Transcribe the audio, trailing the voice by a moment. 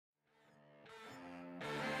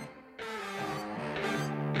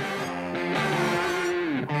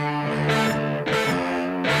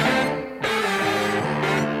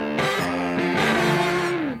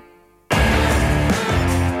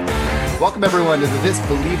Welcome, everyone, to This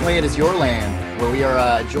Believeland is Your Land, where we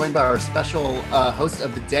are joined by our special host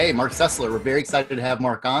of the day, Marc Sessler. We're very excited to have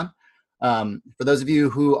Marc on. For those of you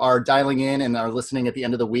who are dialing in and are listening at the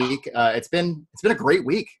end of the week, it's been a great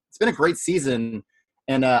week. It's been a great season,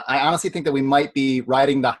 and I honestly think that we might be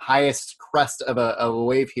riding the highest crest of a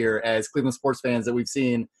wave here as Cleveland sports fans that we've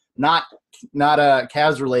seen, not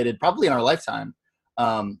Cavs related, probably in our lifetime.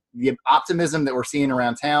 The optimism that we're seeing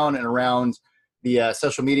around town and around the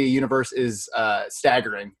social media universe is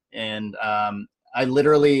staggering. And I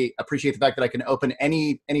literally appreciate the fact that I can open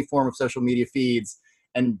any form of social media feeds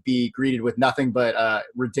and be greeted with nothing but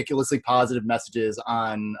ridiculously positive messages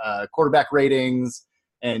on quarterback ratings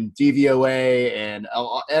and DVOA and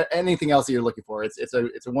anything else that you're looking for. It's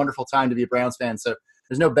a wonderful time to be a Browns fan. So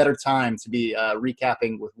there's no better time to be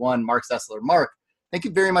recapping with one Marc Sessler. Marc, thank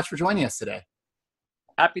you very much for joining us today.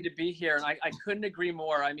 Happy to be here. And I couldn't agree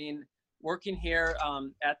more. I mean, working here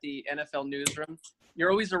at the NFL newsroom,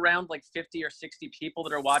 you're always around like 50 or 60 people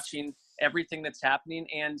that are watching everything that's happening.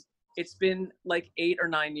 And it's been like 8 or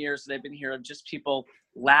 9 years that I've been here of just people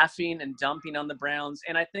laughing and dumping on the Browns.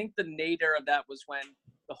 And I think the nadir of that was when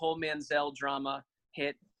the whole Manziel drama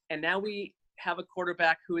hit. And now we have a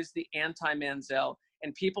quarterback who is the anti-Manziel.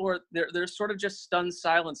 And people are they're sort of just stunned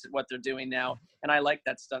silence at what they're doing now, and I like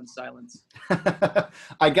that stunned silence.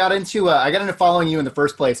 I got into following you in the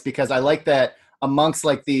first place because I like that amongst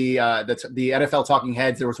like the NFL talking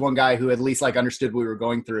heads, there was one guy who at least like understood what we were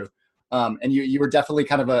going through, and you were definitely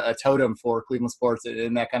kind of a totem for Cleveland sports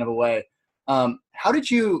in that kind of a way. How did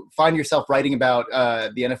you find yourself writing about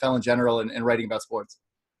the NFL in general and writing about sports?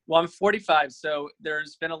 Well, I'm 45, so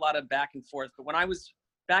there's been a lot of back and forth. But when I was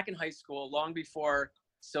back in high school, long before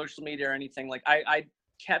social media or anything, like I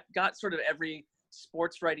got sort of every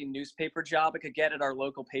sports writing newspaper job I could get at our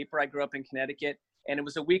local paper. I grew up in Connecticut, and it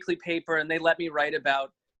was a weekly paper, and they let me write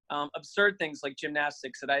about absurd things like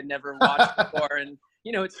gymnastics that I'd never watched before. And,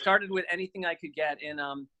 you know, it started with anything I could get. And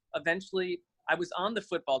eventually I was on the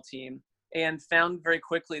football team and found very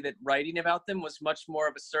quickly that writing about them was much more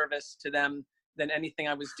of a service to them than anything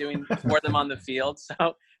I was doing for them on the field.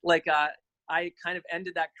 So like, I kind of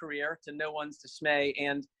ended that career to no one's dismay.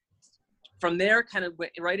 And from there kind of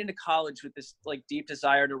went right into college with this like deep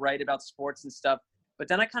desire to write about sports and stuff. But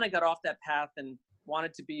then I kind of got off that path and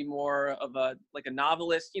wanted to be more of a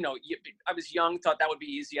novelist. You know, I was young, thought that would be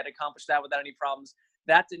easy. I'd accomplish that without any problems.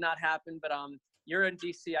 That did not happen. But you're in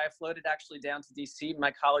DC. I floated actually down to DC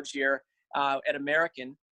my college year at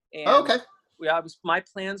American. And okay. My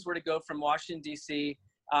plans were to go from Washington, DC.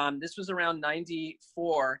 This was around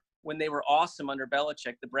 94. When they were awesome under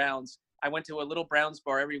Belichick, the Browns. I went to a little Browns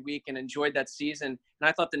bar every week and enjoyed that season. And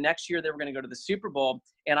I thought the next year they were going to go to the Super Bowl,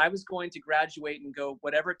 and I was going to graduate and go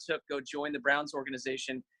whatever it took, go join the Browns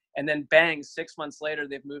organization. And then bang, 6 months later,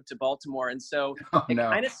 they've moved to Baltimore. And so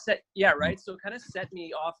kind of set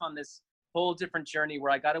me off on this whole different journey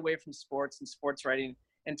where I got away from sports and sports writing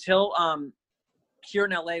until here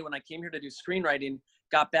in LA, when I came here to do screenwriting,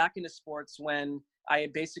 got back into sports when I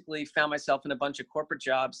basically found myself in a bunch of corporate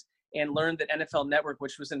jobs and learned that NFL Network,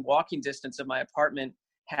 which was in walking distance of my apartment,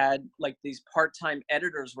 had like these part-time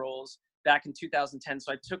editors roles back in 2010.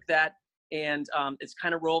 So I took that and it's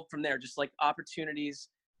kind of rolled from there, just like opportunities,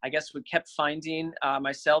 I guess we kept finding.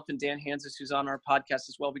 Myself and Dan Hansis, who's on our podcast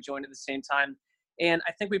as well, we joined at the same time. And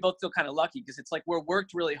I think we both feel kind of lucky because it's like we're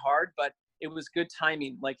worked really hard, but it was good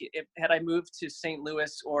timing. Like had I moved to St.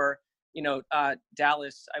 Louis or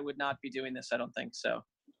Dallas, I would not be doing this. I don't think so.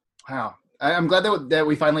 Wow. I'm glad that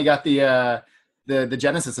we finally got the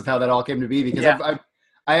genesis of how that all came to be, because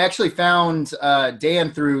I actually found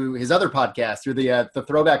Dan through his other podcast, through the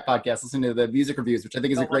Throwback podcast, listening to the music reviews, which I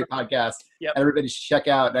think is a great podcast. Yep. Everybody should check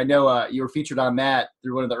out. And I know you were featured on that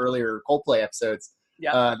through one of the earlier Coldplay episodes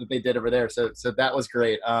that they did over there. So that was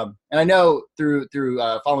great. And I know through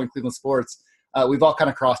following Cleveland sports, we've all kind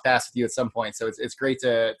of crossed paths with you at some point. So it's great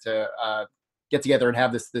to get together and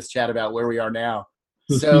have this chat about where we are now.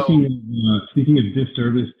 So speaking of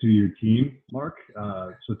disservice to your team, Marc,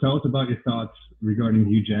 so tell us about your thoughts regarding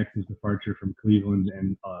Hugh Jackson's departure from Cleveland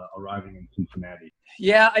and arriving in Cincinnati.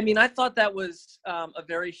 Yeah, I mean, I thought that was a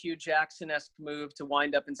very Hugh Jackson-esque move to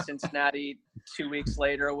wind up in Cincinnati 2 weeks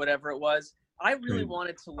later or whatever it was. I really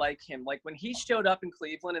wanted to like him. Like when he showed up in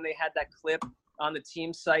Cleveland and they had that clip on the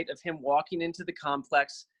team site of him walking into the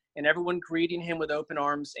complex and everyone greeting him with open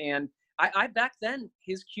arms. And I back then,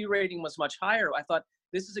 his Q rating was much higher. I thought,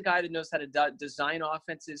 this is a guy that knows how to design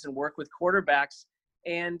offenses and work with quarterbacks.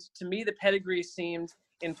 And to me, the pedigree seemed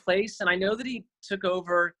in place. And I know that he took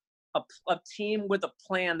over a team with a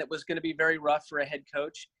plan that was going to be very rough for a head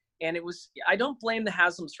coach. And I don't blame the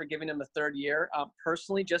Haslams for giving him a third year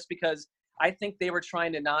personally, just because I think they were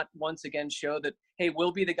trying to not once again show that, hey,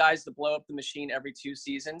 we'll be the guys that blow up the machine every 2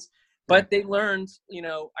 seasons. But they learned,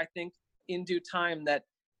 I think in due time that,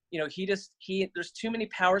 there's too many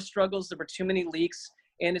power struggles. There were too many leaks.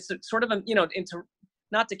 And it's sort of,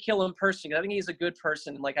 not to kill him personally. I think he's a good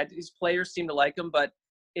person. Like these players seem to like him, but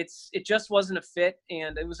it just wasn't a fit.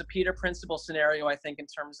 And it was a Peter Principle scenario, I think, in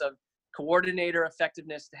terms of coordinator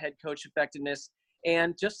effectiveness to head coach effectiveness.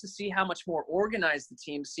 And just to see how much more organized the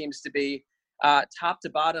team seems to be top to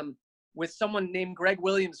bottom with someone named Greg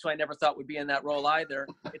Williams, who I never thought would be in that role either.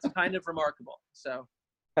 It's kind of remarkable. So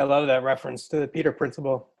I love that reference to the Peter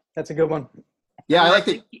Principle. That's a good one. Yeah, I like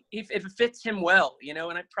it. If it fits him well,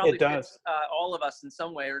 and it probably fits all of us in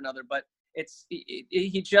some way or another, but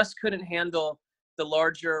he just couldn't handle the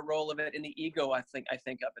larger role of it and the ego, I think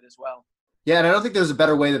of it as well. Yeah, and I don't think there's a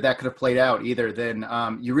better way that could have played out either than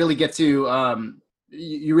you really get to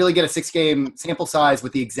you really get a 6-game sample size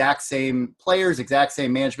with the exact same players, exact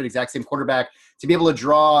same management, exact same quarterback to be able to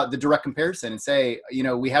draw the direct comparison and say,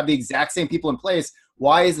 we have the exact same people in place.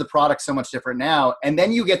 Why is the product so much different now? And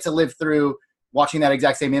then you get to live through watching that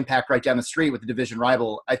exact same impact right down the street with the division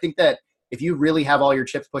rival. I think that if you really have all your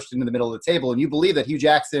chips pushed into the middle of the table and you believe that Hugh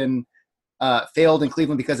Jackson failed in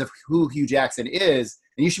Cleveland because of who Hugh Jackson is,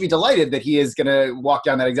 and you should be delighted that he is going to walk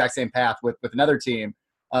down that exact same path with another team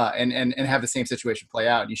and have the same situation play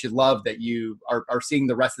out. You should love that you are seeing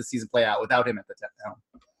the rest of the season play out without him at the helm.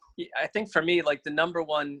 I think for me, like the number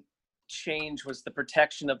one change was the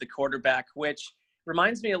protection of the quarterback, which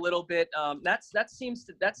reminds me a little bit. That seems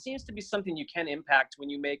to be something you can impact when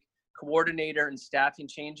you make coordinator and staffing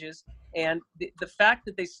changes. And the fact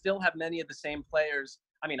that they still have many of the same players,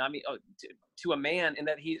 to a man, and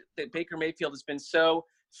that Baker Mayfield has been so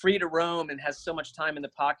free to roam and has so much time in the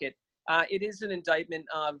pocket. It is an indictment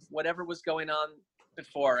of whatever was going on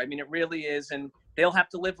before. I mean, it really is. And they'll have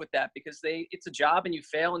to live with that because it's a job and you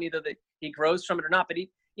fail and either he grows from it or not. But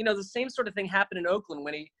the same sort of thing happened in Oakland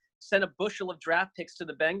when he sent a bushel of draft picks to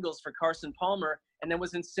the Bengals for Carson Palmer and then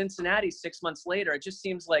was in Cincinnati 6 months later. It just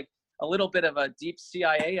seems like a little bit of a deep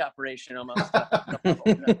CIA operation almost.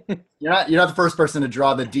 You're not the first person to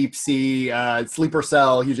draw the deep sea sleeper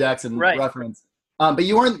cell Hugh Jackson reference. But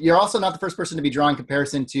you're also not the first person to be drawing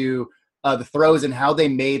comparison to the throws and how they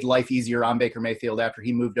made life easier on Baker Mayfield after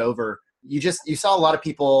he moved over. You saw a lot of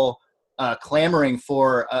people clamoring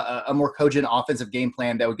for a more cogent offensive game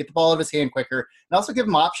plan that would get the ball out of his hand quicker and also give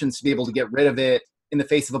him options to be able to get rid of it in the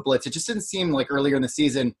face of a blitz. It just didn't seem like earlier in the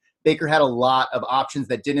season Baker had a lot of options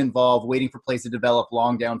that didn't involve waiting for plays to develop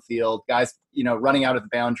long downfield, guys, running out of the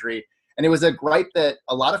boundary. And it was a gripe that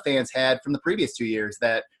a lot of fans had from the previous 2 years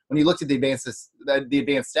that when you looked at the advanced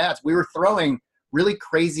stats, we were throwing really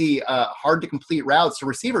crazy, hard to complete routes to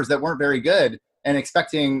receivers that weren't very good and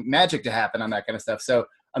expecting magic to happen on that kind of stuff. So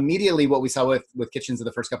immediately what we saw with Kitchens in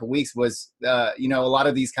the first couple of weeks was, a lot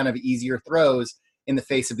of these kind of easier throws in the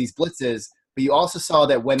face of these blitzes. But you also saw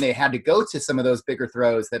that when they had to go to some of those bigger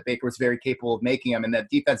throws, that Baker was very capable of making them and that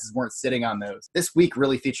defenses weren't sitting on those. This week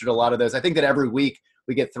really featured a lot of those. I think that every week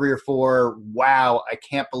we get 3 or 4, wow, I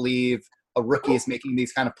can't believe a rookie is making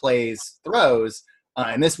these kind of throws.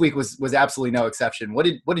 And this week was absolutely no exception. What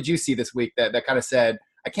did you see this week that kind of said,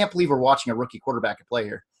 I can't believe we're watching a rookie quarterback at play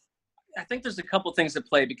here? I think there's a couple things at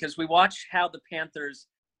play because we watched how the Panthers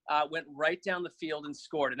went right down the field and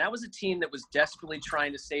scored. And that was a team that was desperately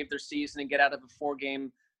trying to save their season and get out of a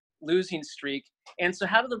 4-game losing streak. And so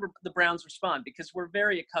how do the Browns respond? Because we're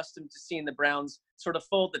very accustomed to seeing the Browns sort of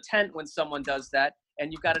fold the tent when someone does that.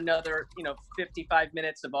 And you've got another, 55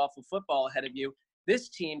 minutes of awful football ahead of you. This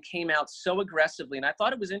team came out so aggressively. And I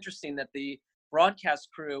thought it was interesting that the broadcast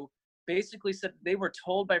crew basically said they were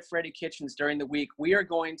told by Freddie Kitchens during the week, we are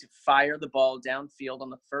going to fire the ball downfield on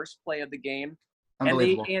the first play of the game. And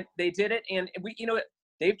they did it. And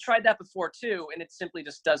they've tried that before too. And it simply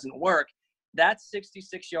just doesn't work. That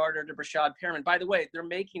 66-yarder to Brashad Perriman, by the way, they're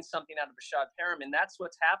making something out of Brashad Perriman. That's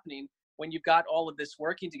what's happening when you've got all of this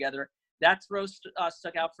working together. That throw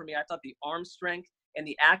stuck out for me. I thought the arm strength and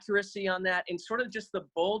the accuracy on that and sort of just the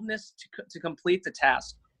boldness to complete the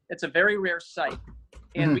task. It's a very rare sight.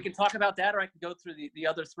 And we can talk about that, or I can go through the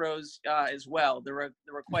other throws as well. There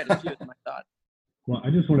were quite a few of them, I thought. Well,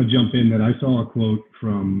 I just want to jump in that I saw a quote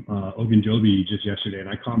from Ogunjobi just yesterday, and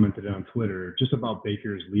I commented on Twitter just about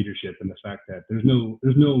Baker's leadership and the fact that there's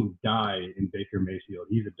no guy in Baker Mayfield.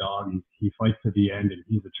 He's a dog. He fights to the end, and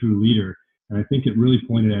he's a true leader. And I think it really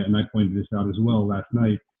pointed at, and I pointed this out as well last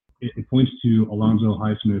night, it points to Alonzo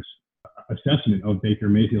Highsmith's assessment of Baker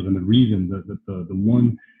Mayfield and the reason, the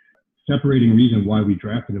one separating reason why we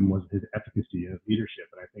drafted him was his efficacy and his leadership.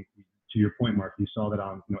 And I think to your point, Mark, you saw that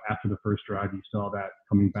on, after the first drive, you saw that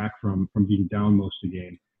coming back from being down most of the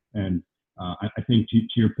game. And I think to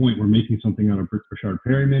your point, we're making something out of Rashard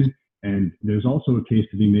Perryman. And there's also a case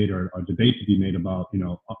to be made, or a debate to be made about,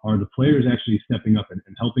 are the players actually stepping up and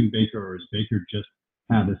helping Baker, or is Baker just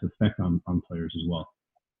have this effect on players as well?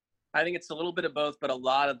 I think it's a little bit of both, but a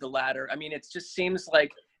lot of the latter. I mean, it just seems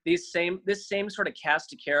like this same sort of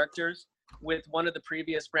cast of characters with one of the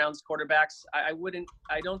previous Browns quarterbacks. I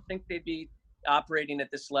don't think they'd be operating at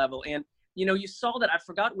this level. And, you saw that, I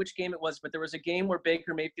forgot which game it was, but there was a game where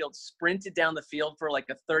Baker Mayfield sprinted down the field for like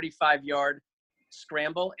a 35-yard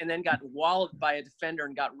scramble and then got walloped by a defender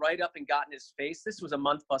and got right up and got in his face. This was a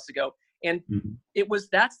month plus ago. And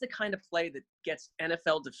that's the kind of play that gets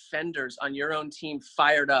NFL defenders on your own team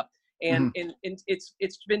fired up. And it's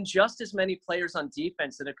been just as many players on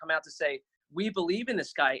defense that have come out to say, we believe in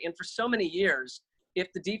this guy. And for so many years,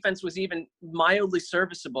 if the defense was even mildly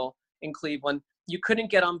serviceable in Cleveland, you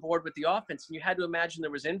couldn't get on board with the offense. And you had to imagine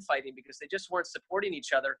there was infighting because they just weren't supporting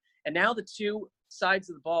each other. And now the two sides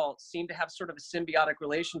of the ball seem to have sort of a symbiotic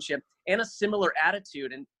relationship and a similar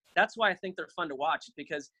attitude. And that's why I think they're fun to watch,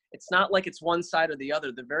 because it's not like it's one side or the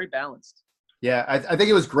other. They're very balanced. Yeah, I think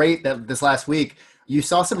it was great that this last week you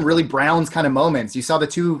saw some really Browns kind of moments. You saw the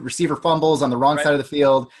two receiver fumbles on the wrong side of the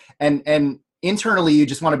field. And internally you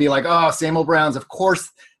just want to be like, oh, same old Browns. Of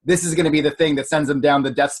course, this is going to be the thing that sends them down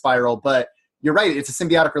the death spiral. But you're right. It's a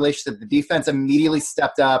symbiotic relationship. The defense immediately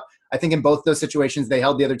stepped up. I think in both those situations, they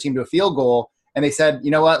held the other team to a field goal. And they said,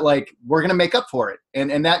 you know what, like, we're going to make up for it.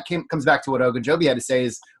 And that comes back to what Ogunjobi had to say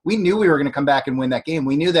is we knew we were going to come back and win that game.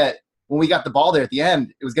 We knew that when we got the ball there at the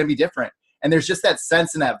end, it was going to be different. And there's just that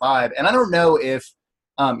sense and that vibe. And I don't know if,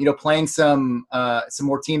 playing some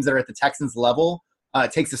more teams that are at the Texans level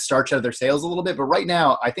takes the starch out of their sails a little bit. But right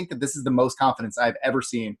now, I think that this is the most confidence I've ever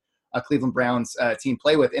seen a Cleveland Browns team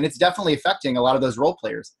play with. And it's definitely affecting a lot of those role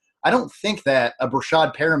players. I don't think that a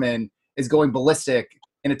Rashard Perriman is going ballistic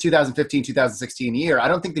in a 2015-2016 year. I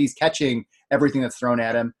don't think that he's catching everything that's thrown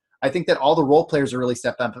at him. I think that all the role players are really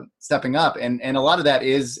stepping up. And a lot of that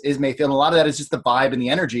is Mayfield. And a lot of that is just the vibe and the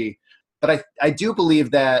energy. But I do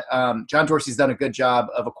believe that John Dorsey's done a good job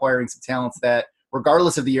of acquiring some talents that,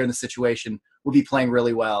 regardless of the year and the situation, will be playing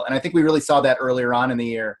really well. And I think we really saw that earlier on in the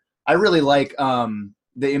year. I really like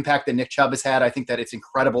the impact that Nick Chubb has had. I think that it's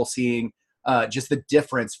incredible seeing just the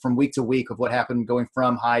difference from week to week of what happened going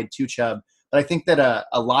from Hyde to Chubb. But I think that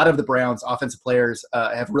a lot of the Browns' offensive players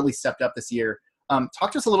have really stepped up this year.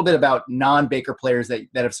 Talk to us a little bit about non-Baker players that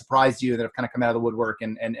have surprised you, that have kind of come out of the woodwork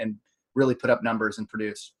and really put up numbers and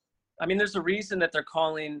produced. I mean, there's a reason that they're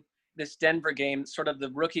calling this Denver game sort of the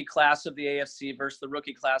rookie class of the AFC versus the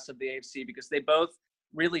rookie class of the AFC, because they both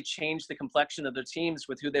really changed the complexion of their teams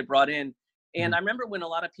with who they brought in. And I remember when a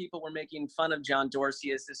lot of people were making fun of John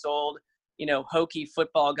Dorsey as this old, hokey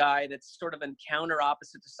football guy that's sort of a counter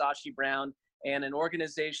opposite to Sashi Brown, and an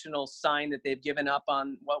organizational sign that they've given up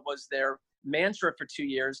on what was their mantra for 2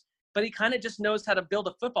 years. But he kind of just knows how to build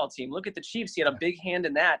a football team. Look at the Chiefs. He had a big hand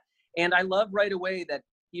in that. And I love right away that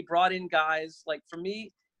he brought in guys like, for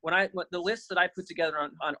me, the list that I put together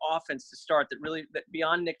on offense to start that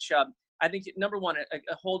beyond Nick Chubb, I think number one,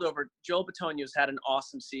 a holdover, Joel Bitonio's had an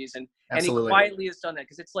awesome season. Absolutely. And he quietly has done that,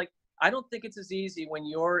 because it's like, I don't think it's as easy when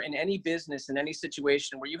you're in any business, in any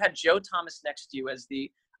situation where you had Joe Thomas next to you as the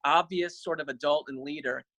obvious sort of adult and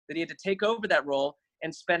leader, that he had to take over that role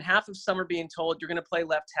and spend half of summer being told you're going to play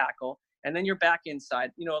left tackle, and then you're back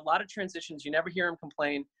inside. A lot of transitions, you never hear him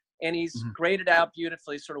complain. And he's graded out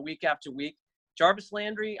beautifully sort of week after week. Jarvis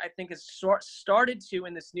Landry, I think, has started to,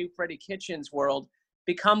 in this new Freddie Kitchens world,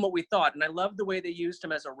 become what we thought. And I love the way they used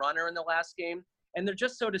him as a runner in the last game. And they're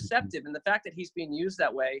just so deceptive. And the fact that he's being used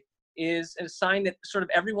that way is a sign that sort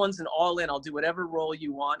of everyone's an all-in. I'll do whatever role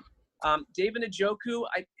you want. David Njoku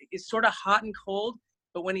is sort of hot and cold.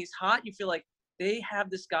 But when he's hot, you feel like they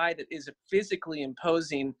have this guy that is a physically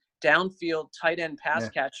imposing downfield tight end pass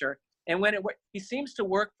catcher. And when he seems to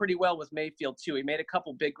work pretty well with Mayfield too. He made a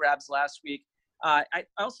couple big grabs last week. I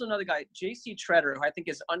also another guy, J.C. Treader, who I think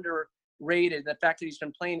is underrated. The fact that he's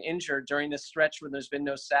been playing injured during this stretch where there's been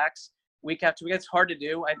no sacks week after week. It's hard to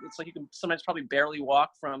do. It's like you can sometimes probably barely walk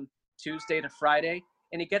from Tuesday to Friday,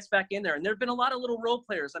 and he gets back in there. And there have been a lot of little role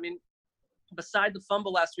players. I mean, beside the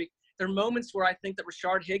fumble last week, there are moments where I think that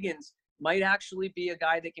Rashard Higgins might actually be a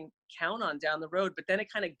guy they can count on down the road, but then it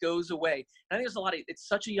kind of goes away. I think there's it's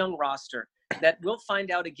such a young roster that we'll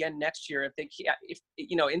find out again next year if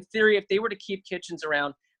in theory, if they were to keep Kitchens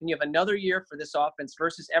around and you have another year for this offense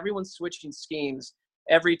versus everyone switching schemes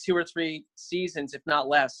every 2 or 3 seasons, if not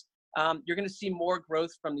less, you're going to see more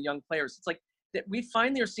growth from the young players. It's like that we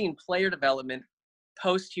finally are seeing player development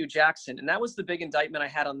post Hugh Jackson. And that was the big indictment I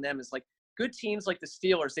had on them, is like good teams like the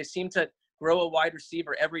Steelers, they seem to grow a wide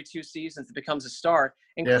receiver every 2 seasons that becomes a star.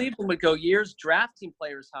 And Cleveland would go years drafting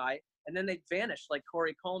players high, and then they'd vanish like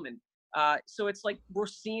Corey Coleman. So it's like we're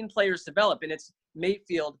seeing players develop, and it's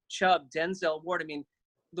Mayfield, Chubb, Denzel Ward. I mean,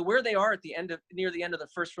 where they are at near the end of the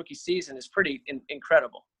first rookie season is pretty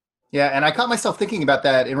incredible. Yeah, and I caught myself thinking about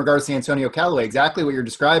that in regards to Antonio Callaway, exactly what you're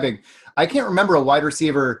describing. I can't remember a wide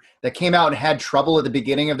receiver that came out and had trouble at the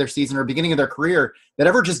beginning of their season or beginning of their career that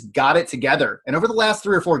ever just got it together. And over the last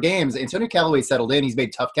 3 or 4 games, Antonio Callaway settled in. He's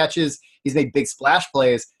made tough catches. He's made big splash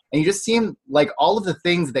plays. And you just seem like all of the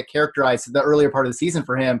things that characterized the earlier part of the season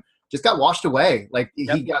for him just got washed away. Like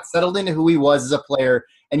he got settled into who he was as a player,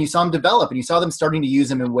 and you saw him develop, and you saw them starting to use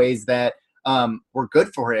him in ways that were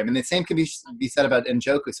good for him. And the same can be said about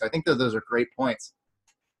Njoku. So I think those are great points.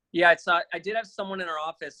 Yeah, I did have someone in our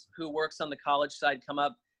office who works on the college side come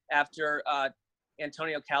up after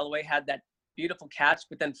Antonio Callaway had that beautiful catch,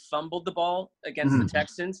 but then fumbled the ball against the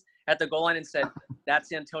Texans at the goal line and said,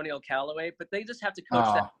 "That's Antonio Callaway." But they just have to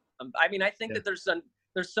coach that. I mean, I think that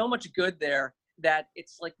there's so much good there that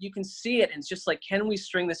it's like you can see it, and it's just like, can we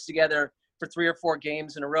string this together for 3 or 4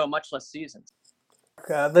 games in a row, much less seasons?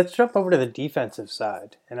 Let's jump over to the defensive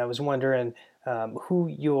side. And I was wondering who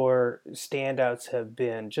your standouts have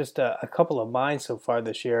been. Just a couple of mine so far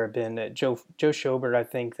this year have been Joe Schobert. I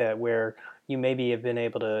think that where you maybe have been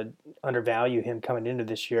able to undervalue him coming into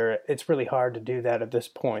this year, it's really hard to do that at this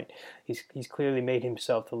point. He's clearly made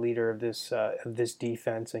himself the leader of this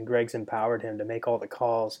defense, and Greg's empowered him to make all the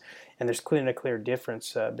calls. And there's a clear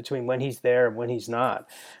difference between when he's there and when he's not.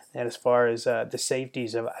 And as far as the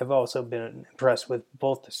safeties, I've also been impressed with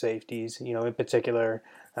both the safeties, in particular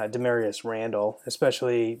Demarius Randall,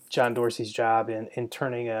 especially John Dorsey's job in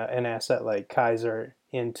turning an asset like Kaiser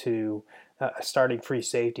into a starting free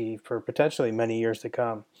safety for potentially many years to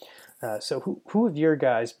come. So who have your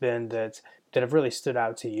guys been that have really stood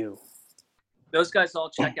out to you? Those guys all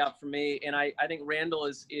check out for me. And I think Randall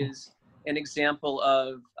is an example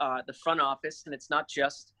of the front office, and it's not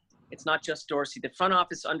just Dorsey. The front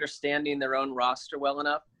office understanding their own roster well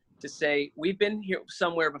enough to say, we've been here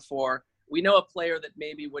somewhere before. We know a player that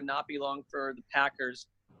maybe would not be long for the Packers,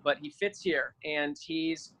 but he fits here. And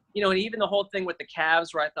he's, and even the whole thing with the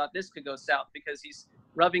Cavs where I thought this could go south because he's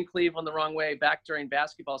rubbing Cleveland the wrong way back during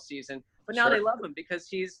basketball season. But now they love him because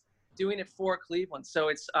he's doing it for Cleveland. So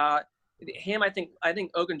it's him. I think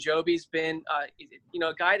Ogunjobi's been,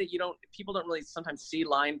 a guy that people don't really sometimes see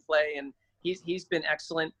line play, and he's been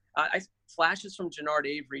excellent. Flashes from Jannard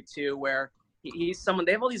Avery too, where he's someone.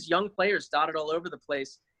 They have all these young players dotted all over the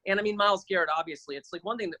place, and I mean Myles Garrett. Obviously, it's like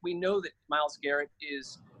one thing that we know that Myles Garrett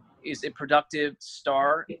is a productive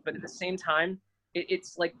star, but at the same time,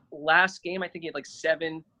 it's like last game I think he had like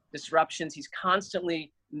 7 disruptions. He's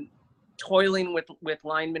constantly toiling with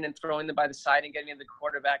linemen and throwing them by the side and getting to the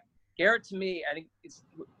quarterback. Garrett, to me, I think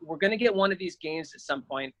we're going to get one of these games at some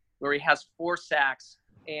point where he has 4 sacks.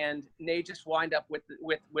 And they just wind up with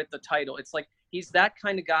the title. It's like he's that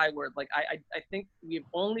kind of guy where, like, I think we've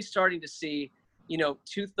only starting to see,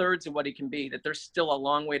 2/3 of what he can be. That there's still a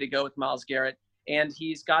long way to go with Myles Garrett, and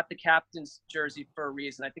he's got the captain's jersey for a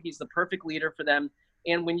reason. I think he's the perfect leader for them.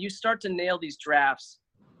 And when you start to nail these drafts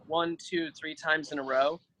 1, 2, 3 times in a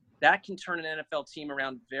row, that can turn an NFL team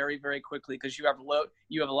around very, very quickly because you have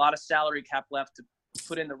a lot of salary cap left to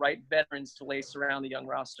put in the right veterans to lace around the young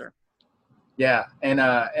roster. Yeah, and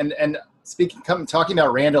talking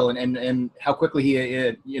about Randall and how quickly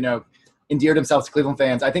he endeared himself to Cleveland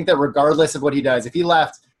fans. I think that regardless of what he does, if he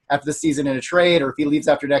left after the season in a trade or if he leaves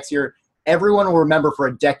after next year, everyone will remember for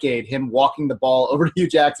a decade him walking the ball over to Hugh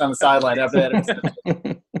Jackson on the sideline after that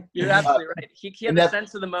interception. You're absolutely right. He had the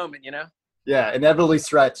sense of the moment, Yeah, inevitably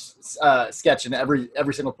sketch in every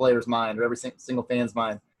single player's mind or every single fan's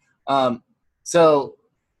mind. So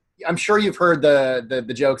I'm sure you've heard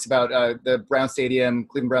the jokes about the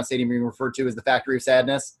Cleveland Brown Stadium being referred to as the Factory of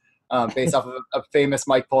Sadness, based off of a famous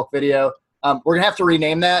Mike Polk video. We're going to have to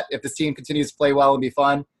rename that if this team continues to play well and be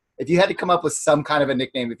fun. If you had to come up with some kind of a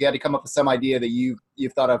nickname, if you had to come up with some idea that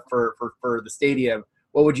you've thought of for the stadium,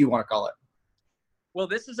 what would you want to call it? Well,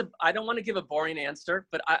 I don't want to give a boring answer,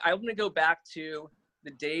 but I want to go back to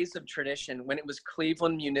the days of tradition when it was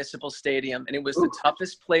Cleveland Municipal Stadium, and it was the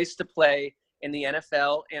toughest place to play in the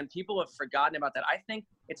NFL, and people have forgotten about that. I think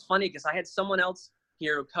it's funny because I had someone else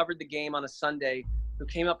here who covered the game on a Sunday who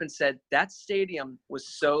came up and said that stadium was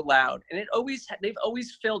so loud, and they've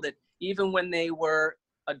always filled it, even when they were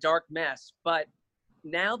a dark mess. But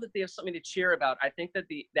now that they have something to cheer about, I think that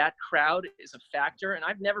that crowd is a factor, and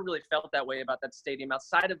I've never really felt that way about that stadium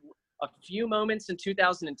outside of a few moments in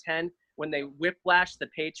 2010 when they whiplashed the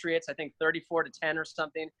Patriots, I think 34-10 or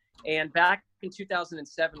something. And back in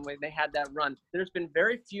 2007, when they had that run, there's been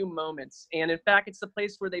very few moments. And in fact, it's the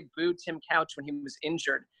place where they booed Tim Couch when he was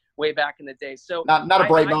injured way back in the day. So not a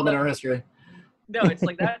bright moment in our history. No, it's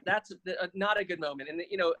like that's not a good moment. And,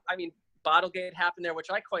 I mean, Bottlegate happened there,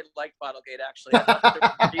 which I quite liked Bottlegate, actually. I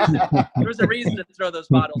thought there was a reason to throw those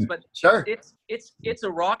bottles. But sure, it's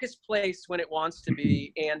a raucous place when it wants to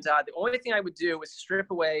be. And the only thing I would do is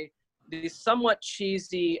strip away the somewhat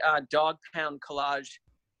cheesy dog pound collage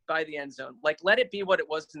by the end zone. Like, let it be what it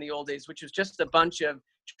was in the old days, which was just a bunch of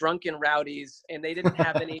drunken rowdies, and they didn't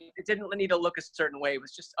have any, it didn't need to look a certain way. It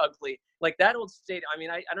was just ugly. Like that old stadium. I mean,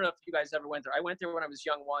 I don't know if you guys ever went there. I went there when I was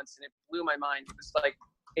young once, and it blew my mind. It was like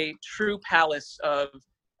a true palace of,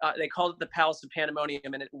 they called it the Palace of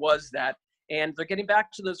Pandemonium, and it was that. And they're getting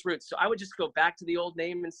back to those roots. So I would just go back to the old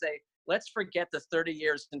name and say, let's forget the 30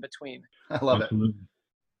 years in between. I love absolutely. It.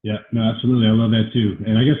 Yeah, no, absolutely. I love that too.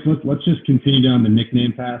 And I guess let's just continue down the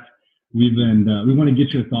nickname path. We want to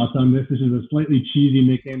get your thoughts on this. This is a slightly cheesy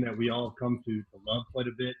nickname that we all have come to love quite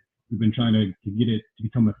a bit. We've been trying to get it to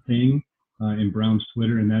become a thing in Brown's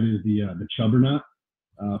Twitter, and that is the Chubbernaut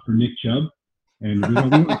for Nick Chubb. And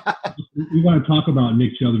we want to talk about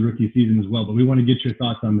Nick Chubb's rookie season as well, but we want to get your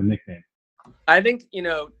thoughts on the nickname. I think,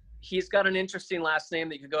 he's got an interesting last name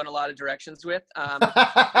that you could go in a lot of directions with.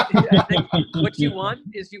 I think what you want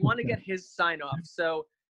is you want to get his sign off. So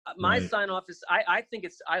my sign off is, I think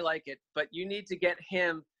I like it, but you need to get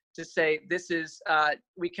him to say, this is,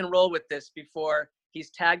 we can roll with this before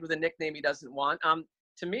he's tagged with a nickname he doesn't want.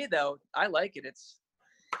 To me though, I like it. There's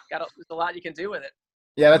a lot you can do with it.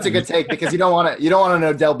 Yeah, that's a good take, because you don't want an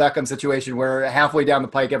Odell Beckham situation where halfway down the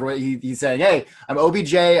pike, he's saying, "Hey, I'm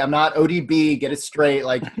OBJ, I'm not ODB. Get it straight."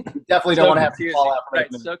 Like, you definitely don't want to have to fall out.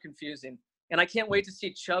 Right, so confusing. And I can't wait to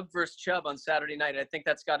see Chubb versus Chubb on Saturday night. I think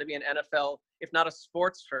that's got to be an NFL, if not a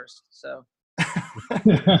sports first. So,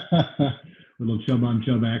 little Chubb on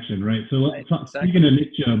Chubb action, right? So, speaking of Nick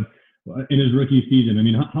Chubb in his rookie season, I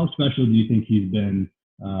mean, how special do you think he's been?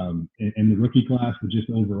 In the rookie class, but just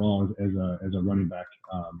overall as a running back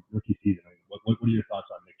rookie season? I mean, what are your thoughts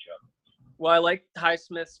on Nick Chubb? Well, I like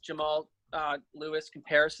Highsmith's Jamal Lewis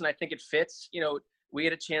comparison. I think it fits. We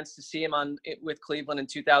had a chance to see him with Cleveland in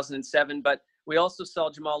 2007, but we also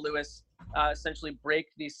saw Jamal Lewis essentially break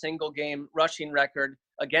the single game rushing record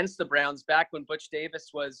against the Browns back when Butch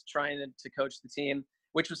Davis was trying to coach the team,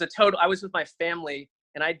 which was I was with my family,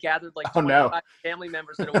 and I'd gathered like 25 family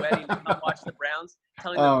members at a wedding to come watch the Browns,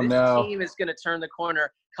 telling them this team is going to turn the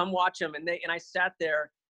corner. Come watch them. And I sat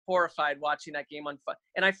there horrified watching that game on fun.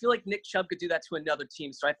 And I feel like Nick Chubb could do that to another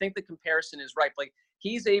team. So I think the comparison is right. Like,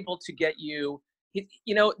 he's able to get you,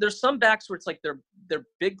 there's some backs where it's like they're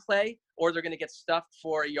big play, or they're going to get stuffed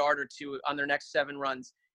for a yard or two on their next 7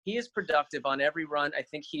 runs. He is productive on every run. I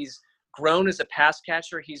think he's grown as a pass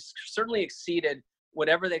catcher. He's certainly exceeded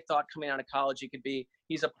whatever they thought coming out of college he could be.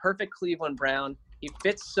 He's a perfect Cleveland Brown. He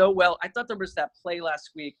fits so well. I thought there was that play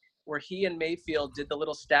last week where he and Mayfield did the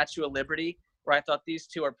little Statue of Liberty, where I thought these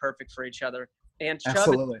two are perfect for each other. And Chubb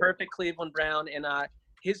is a perfect Cleveland Brown, and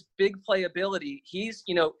his big playability, he's,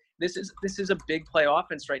 this is a big play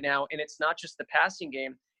offense right now, and it's not just the passing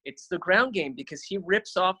game, it's the ground game, because he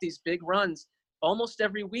rips off these big runs almost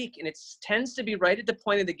every week, and it tends to be right at the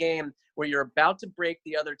point of the game where you're about to break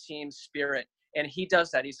the other team's spirit. And he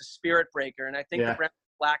does that. He's a spirit breaker. And I think the Browns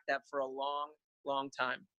lacked that for a long, long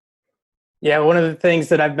time. Yeah, one of the things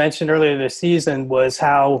that I've mentioned earlier this season was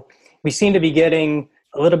how we seem to be getting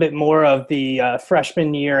a little bit more of the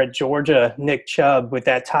freshman year at Georgia, Nick Chubb, with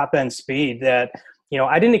that top-end speed that,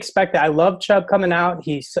 I didn't expect that. I love Chubb coming out.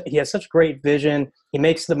 He has such great vision. He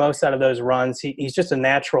makes the most out of those runs. He's just a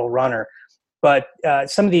natural runner. But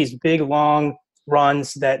some of these big, long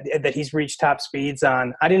runs that he's reached top speeds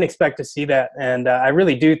on, I didn't expect to see that, and I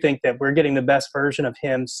really do think that we're getting the best version of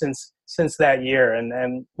him since that year,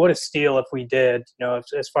 and what a steal if we did,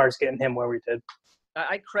 as far as getting him where we did.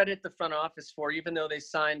 I credit the front office for, even though they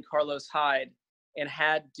signed Carlos Hyde and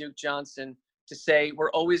had Duke Johnson, to say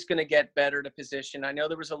we're always going to get better to position. I know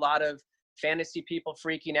there was a lot of fantasy people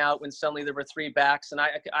freaking out when suddenly there were 3 backs, and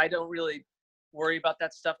I don't really worry about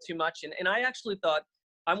that stuff too much, and I actually thought,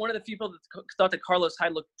 I'm one of the people that thought that Carlos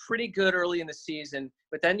Hyde looked pretty good early in the season.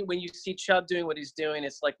 But then when you see Chubb doing what he's doing,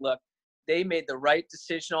 it's like, look, they made the right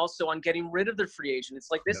decision also on getting rid of their free agent.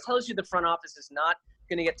 It's like, this tells you the front office is not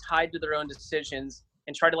going to get tied to their own decisions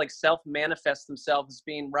and try to self-manifest themselves as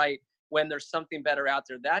being right when there's something better out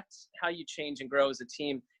there. That's how you change and grow as a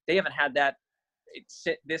team. They haven't had that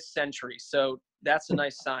this century. So that's a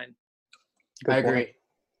nice sign. I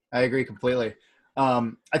agree completely.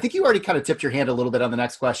 I think you already kind of tipped your hand a little bit on the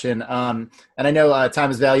next question. And I know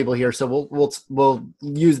time is valuable here, so we'll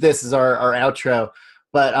use this as our outro.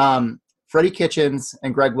 But Freddie Kitchens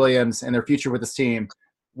and Greg Williams and their future with this team,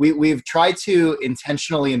 we've tried to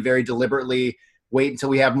intentionally and very deliberately wait until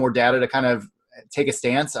we have more data to kind of take a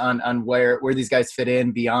stance on where these guys fit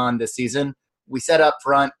in beyond this season. We said up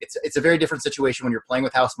front, it's a very different situation when you're playing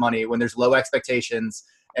with house money, when there's low expectations,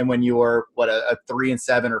 and when you're a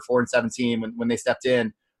 3-7 or 4-7 team when they stepped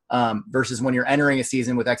in, versus when you're entering a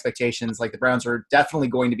season with expectations like the Browns are definitely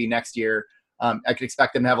going to be next year. I could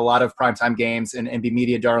expect them to have a lot of primetime games and be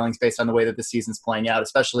media darlings based on the way that the season's playing out,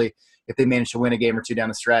 especially if they manage to win a game or two down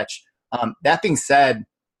the stretch. That being said,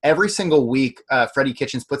 every single week, Freddie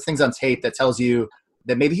Kitchens puts things on tape that tells you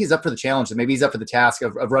that maybe he's up for the challenge, that maybe he's up for the task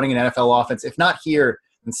of running an NFL offense, if not here,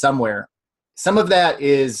 then somewhere. Some of that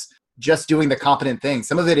is just doing the competent thing.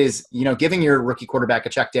 Some of it is, giving your rookie quarterback a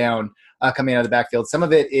check down coming out of the backfield. Some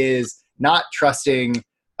of it is not trusting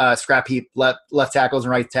scrap heap left tackles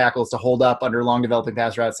and right tackles to hold up under long developing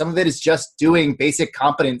pass routes. Some of it is just doing basic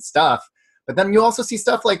competent stuff. But then you also see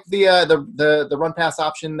stuff like the run pass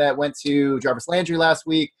option that went to Jarvis Landry last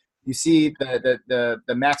week. You see the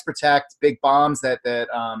max protect big bombs that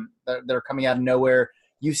are coming out of nowhere.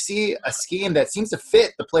 You see a scheme that seems to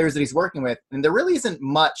fit the players that he's working with, and there really isn't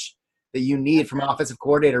much that you need from an offensive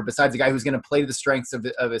coordinator besides a guy who's going to play to the strengths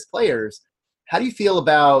of his players. How do you feel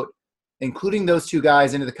about including those two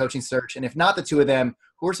guys into the coaching search? And if not the two of them,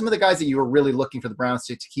 who are some of the guys that you were really looking for the Browns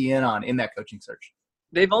to key in on in that coaching search?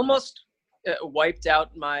 They've almost wiped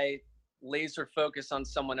out my laser focus on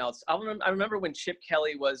someone else. I remember when Chip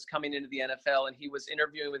Kelly was coming into the NFL and he was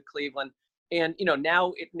interviewing with Cleveland, and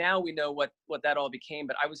now we know what that all became.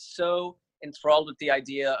 But I was so enthralled with the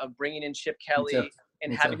idea of bringing in Chip Kelly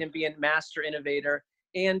and having him be a master innovator.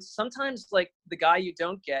 And sometimes, like, the guy you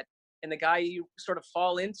don't get and the guy you sort of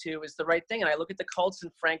fall into is the right thing. And I look at the Colts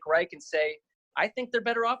and Frank Reich and say, I think they're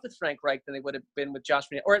better off with Frank Reich than they would have been with Josh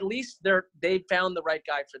McDaniels, or at least they found the right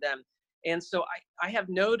guy for them. And so I have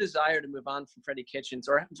no desire to move on from Freddie Kitchens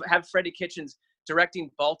or have Freddie Kitchens directing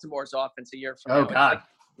Baltimore's offense a year from now. Oh, God.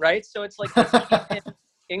 Right? So it's like, does he fit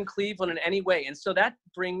in Cleveland in any way? And so that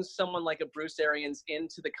brings someone like a Bruce Arians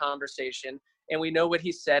into the conversation. And we know what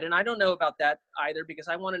he said. And I don't know about that either, because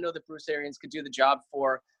I want to know that Bruce Arians could do the job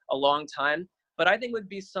for a long time. But I think it would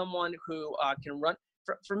be someone who can run.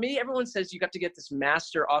 For me, everyone says you got to get this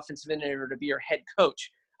master offensive coordinator to be your head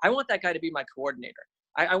coach. I want that guy to be my coordinator.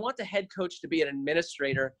 I want the head coach to be an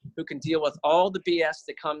administrator who can deal with all the BS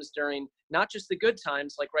that comes during not just the good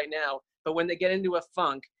times like right now, but when they get into a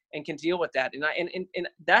funk and can deal with that. And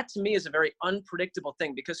that to me is a very unpredictable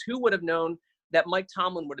thing, because who would have known that Mike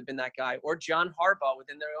Tomlin would have been that guy, or John Harbaugh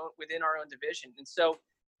within our own division. And so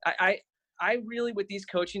I really, with these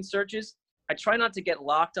coaching searches, I try not to get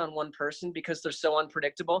locked on one person because they're so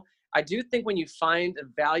unpredictable. I do think when you find a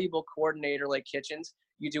valuable coordinator like Kitchens,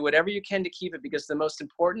 you do whatever you can to keep it, because the most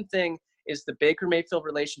important thing is the Baker Mayfield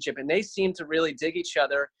relationship. And they seem to really dig each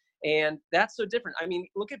other. And that's so different. I mean,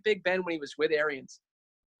 look at Big Ben when he was with Arians.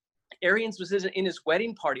 Arians was in his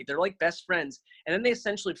wedding party. They're like best friends. And then they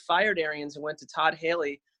essentially fired Arians and went to Todd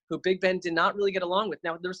Haley, who Big Ben did not really get along with.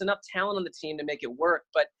 Now, there was enough talent on the team to make it work,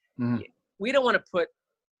 but you don't want to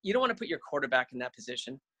put your quarterback in that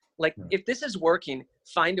position. Like, if this is working,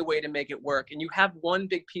 find a way to make it work. And you have one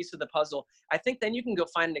big piece of the puzzle. I think then you can go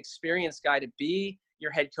find an experienced guy to be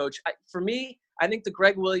your head coach. For me, I think the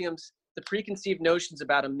Greg Williams, the preconceived notions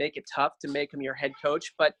about him make it tough to make him your head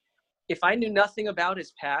coach. But if I knew nothing about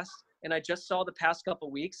his past and I just saw the past couple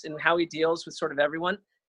of weeks and how he deals with sort of everyone,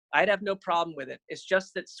 I'd have no problem with it. It's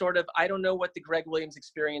just that sort of, I don't know what the Greg Williams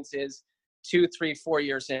experience is 2, 3, 4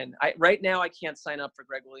 years in. Right now I can't sign up for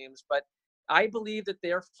Greg Williams, but I believe that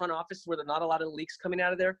their front office, where there's not a lot of leaks coming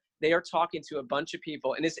out of there, they are talking to a bunch of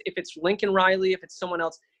people. And if it's Lincoln Riley, if it's someone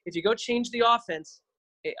else, if you go change the offense,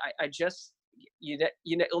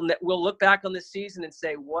 we'll look back on this season and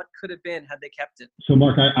say, what could have been had they kept it? So,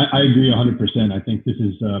 Mark, I agree 100%. I think this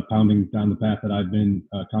is pounding down the path that I've been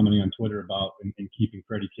commenting on Twitter about in keeping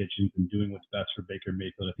Freddie Kitchens and doing what's best for Baker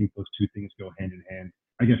Mayfield. I think those two things go hand in hand.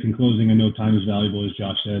 I guess in closing, I know time is valuable, as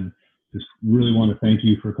Josh said. Just really want to thank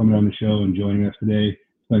you for coming on the show and joining us today.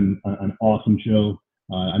 It's been an awesome show.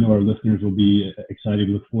 I know our listeners will be excited.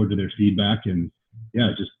 Look forward to their feedback. And yeah,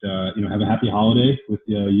 just have a happy holiday with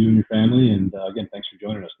you and your family. And again, thanks for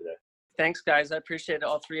joining us today. Thanks, guys. I appreciate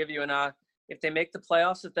all three of you. And if they make the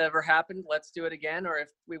playoffs, if that ever happened, let's do it again. Or if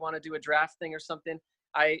we want to do a draft thing or something,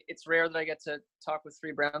 it's rare that I get to talk with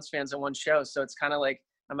 3 Browns fans on one show. So it's kind of like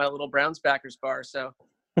I'm at a little Browns backers bar. So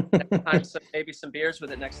next time, maybe some beers with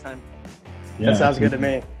it next time. That sounds good to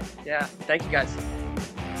me. Yeah. Thank you, guys.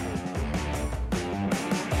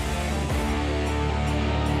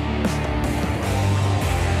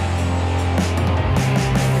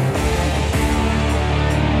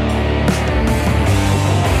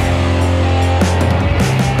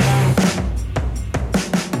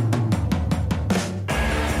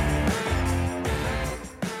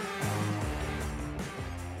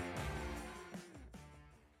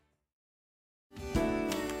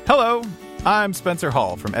 Hello, I'm Spencer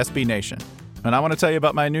Hall from SB Nation, and I want to tell you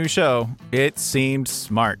about my new show, It Seemed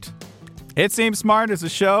Smart. It Seemed Smart is a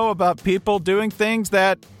show about people doing things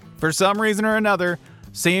that, for some reason or another,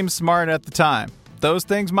 seem smart at the time. Those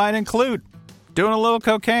things might include doing a little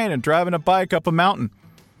cocaine and driving a bike up a mountain.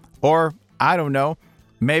 Or, I don't know,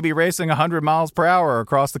 maybe racing 100 miles per hour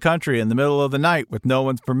across the country in the middle of the night with no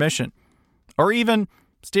one's permission. Or even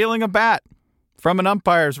stealing a bat from an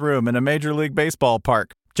umpire's room in a Major League Baseball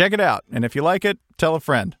park. Check it out, and if you like it, tell a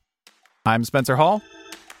friend. I'm Spencer Hall.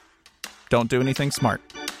 Don't do anything smart.